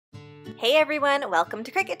Hey everyone, welcome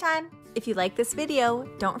to Cricut Time! If you like this video,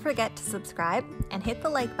 don't forget to subscribe and hit the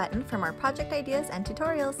like button for more project ideas and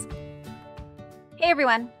tutorials. Hey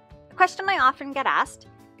everyone! A question I often get asked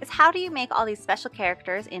is how do you make all these special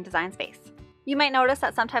characters in Design Space? You might notice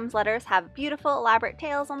that sometimes letters have beautiful elaborate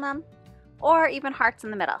tails on them, or even hearts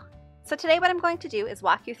in the middle. So today what I'm going to do is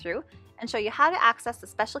walk you through and show you how to access the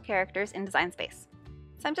special characters in Design Space.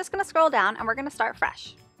 So I'm just going to scroll down and we're going to start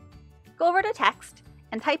fresh. Go over to text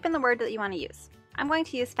and type in the word that you want to use. I'm going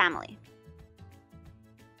to use family.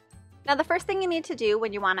 Now the first thing you need to do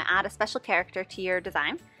when you want to add a special character to your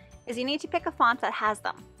design is you need to pick a font that has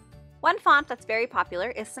them. One font that's very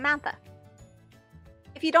popular is Samantha.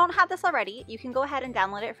 If you don't have this already, you can go ahead and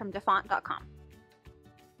download it from dafont.com.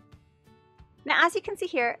 Now as you can see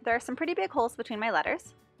here, there are some pretty big holes between my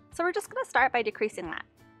letters, so we're just going to start by decreasing that.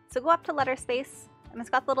 So go up to letter space, and it's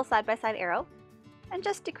got the little side-by-side arrow, and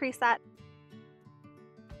just decrease that.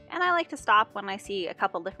 And I like to stop when I see a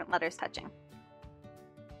couple different letters touching.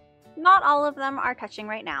 Not all of them are touching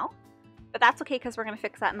right now, but that's okay because we're going to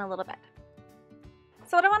fix that in a little bit.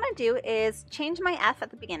 So what I want to do is change my F at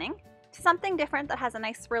the beginning to something different that has a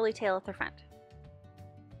nice swirly tail at the front.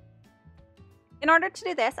 In order to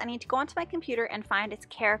do this, I need to go onto my computer and find its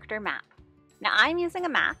character map. Now I'm using a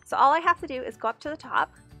Mac, so all I have to do is go up to the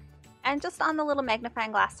top and just on the little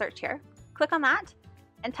magnifying glass search here, click on that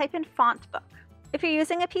and type in font book. If you're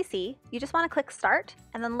using a PC, you just want to click Start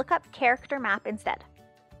and then look up Character Map instead.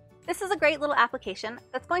 This is a great little application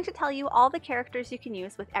that's going to tell you all the characters you can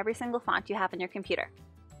use with every single font you have in your computer.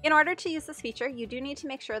 In order to use this feature, you do need to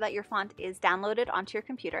make sure that your font is downloaded onto your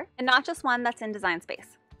computer and not just one that's in Design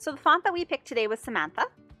Space. So the font that we picked today was Samantha.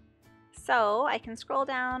 So I can scroll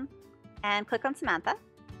down and click on Samantha.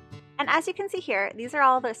 And as you can see here, these are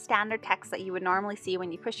all the standard text that you would normally see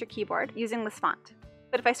when you push your keyboard using this font.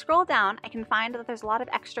 But if I scroll down, I can find that there's a lot of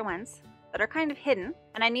extra ones that are kind of hidden,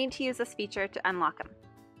 and I need to use this feature to unlock them.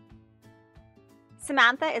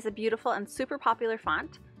 Samantha is a beautiful and super popular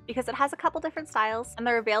font because it has a couple different styles and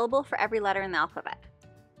they're available for every letter in the alphabet.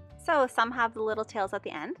 So some have the little tails at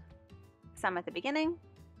the end, some at the beginning.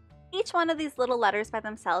 Each one of these little letters by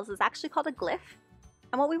themselves is actually called a glyph,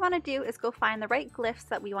 and what we want to do is go find the right glyphs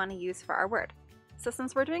that we want to use for our word. So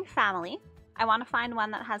since we're doing family, I want to find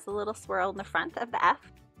one that has a little swirl in the front of the F,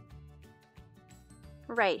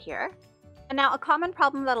 right here. And now a common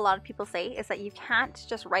problem that a lot of people say is that you can't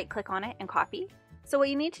just right click on it and copy. So what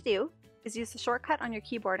you need to do is use the shortcut on your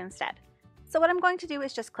keyboard instead. So what I'm going to do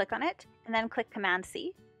is just click on it and then click Command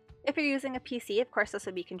C. If you're using a PC, of course this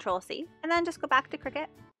would be Control C, and then just go back to Cricut.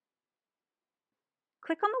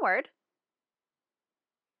 Click on the word,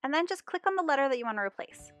 and then just click on the letter that you want to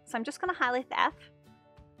replace. So I'm just going to highlight the F,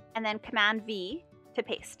 and then Command V to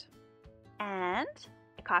paste. And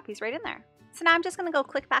it copies right in there. So now I'm just going to go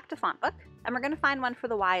click back to Font Book, and we're going to find one for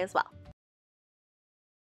the Y as well.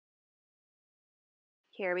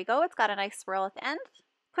 Here we go, it's got a nice swirl at the end.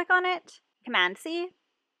 Click on it, Command C.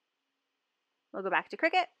 We'll go back to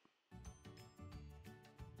Cricut,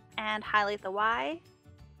 and highlight the Y.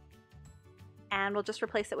 And we'll just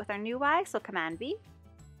replace it with our new Y, so Command V.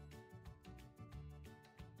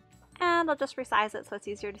 And I'll just resize it so it's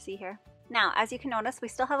easier to see here. Now, as you can notice, we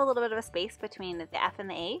still have a little bit of a space between the F and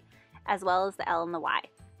the A, as well as the L and the Y.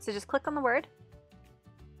 So just click on the word,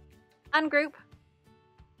 ungroup,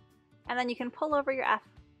 and then you can pull over your F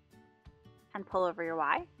and pull over your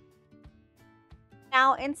Y.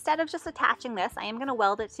 Now, instead of just attaching this, I am going to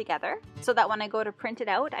weld it together so that when I go to print it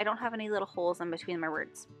out, I don't have any little holes in between my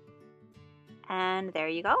words. And there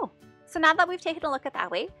you go. So now that we've taken a look at that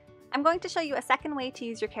way, I'm going to show you a second way to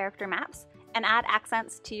use your character maps and add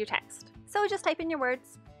accents to your text. So just type in your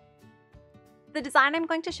words. The design I'm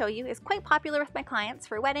going to show you is quite popular with my clients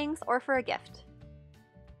for weddings or for a gift.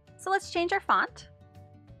 So let's change our font.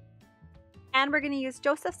 And we're going to use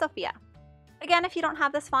Joseph Sophia. Again, if you don't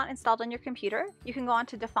have this font installed on your computer, you can go on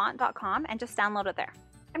to dafont.com and just download it there.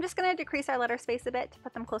 I'm just going to decrease our letter space a bit to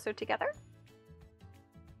put them closer together.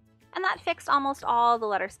 And that fixed almost all the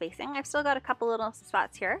letter spacing. I've still got a couple little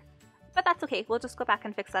spots here, but that's okay. We'll just go back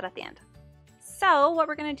and fix that at the end. So what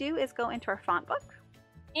we're going to do is go into our font book.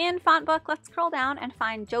 In font book, let's scroll down and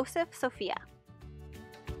find Joseph Sophia.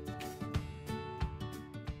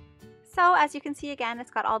 So as you can see again,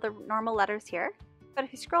 it's got all the normal letters here, but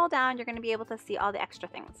if you scroll down, you're going to be able to see all the extra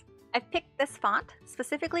things. I've picked this font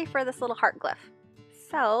specifically for this little heart glyph.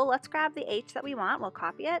 So let's grab the H that we want. We'll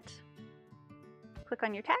copy it. Click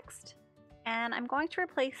on your text, and I'm going to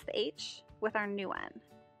replace the H with our new one.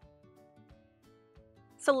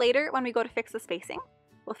 So later, when we go to fix the spacing,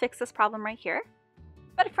 we'll fix this problem right here.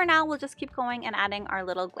 But for now, we'll just keep going and adding our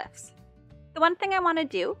little glyphs. The one thing I want to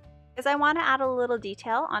do is I want to add a little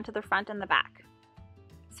detail onto the front and the back.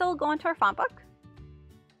 So we'll go into our font book,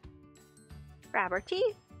 grab our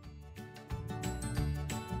T,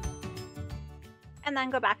 and then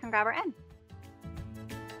go back and grab our N.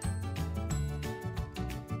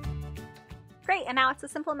 Great, and now it's a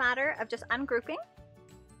simple matter of just ungrouping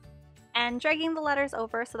and dragging the letters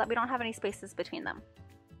over so that we don't have any spaces between them.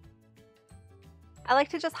 I like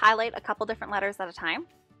to just highlight a couple different letters at a time.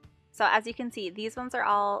 So as you can see, these ones are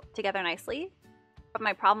all together nicely, but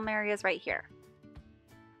my problem area is right here.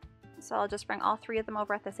 So I'll just bring all three of them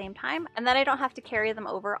over at the same time, and then I don't have to carry them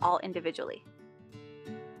over all individually.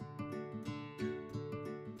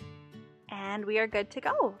 And we are good to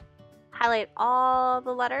go. Highlight all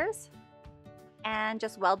the letters and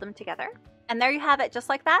just weld them together. And there you have it, just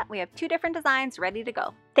like that. We have 2 different designs ready to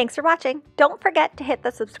go. Thanks for watching. Don't forget to hit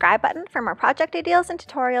the subscribe button for more project ideas and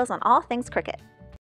tutorials on all things Cricut.